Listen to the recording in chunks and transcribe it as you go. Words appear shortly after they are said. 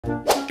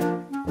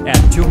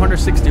At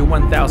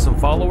 261,000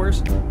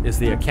 followers is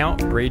the account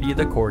Brady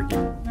the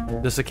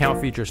Corgi. This account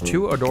features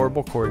two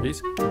adorable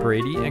corgis,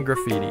 Brady and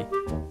Graffiti.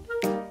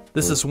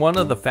 This is one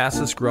of the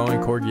fastest growing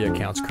corgi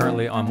accounts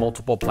currently on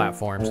multiple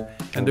platforms,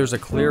 and there's a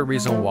clear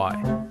reason why.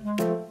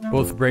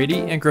 Both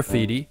Brady and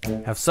Graffiti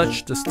have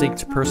such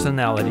distinct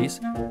personalities,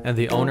 and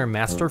the owner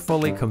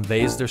masterfully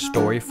conveys their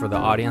story for the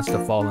audience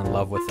to fall in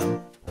love with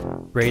them.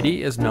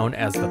 Brady is known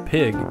as the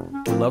pig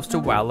who loves to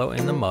wallow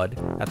in the mud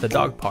at the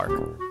dog park,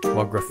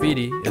 while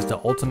Graffiti is the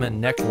ultimate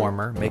neck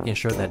warmer, making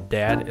sure that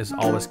Dad is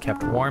always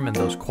kept warm in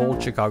those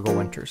cold Chicago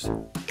winters.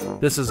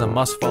 This is a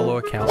must-follow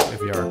account if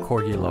you're a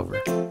corgi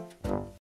lover.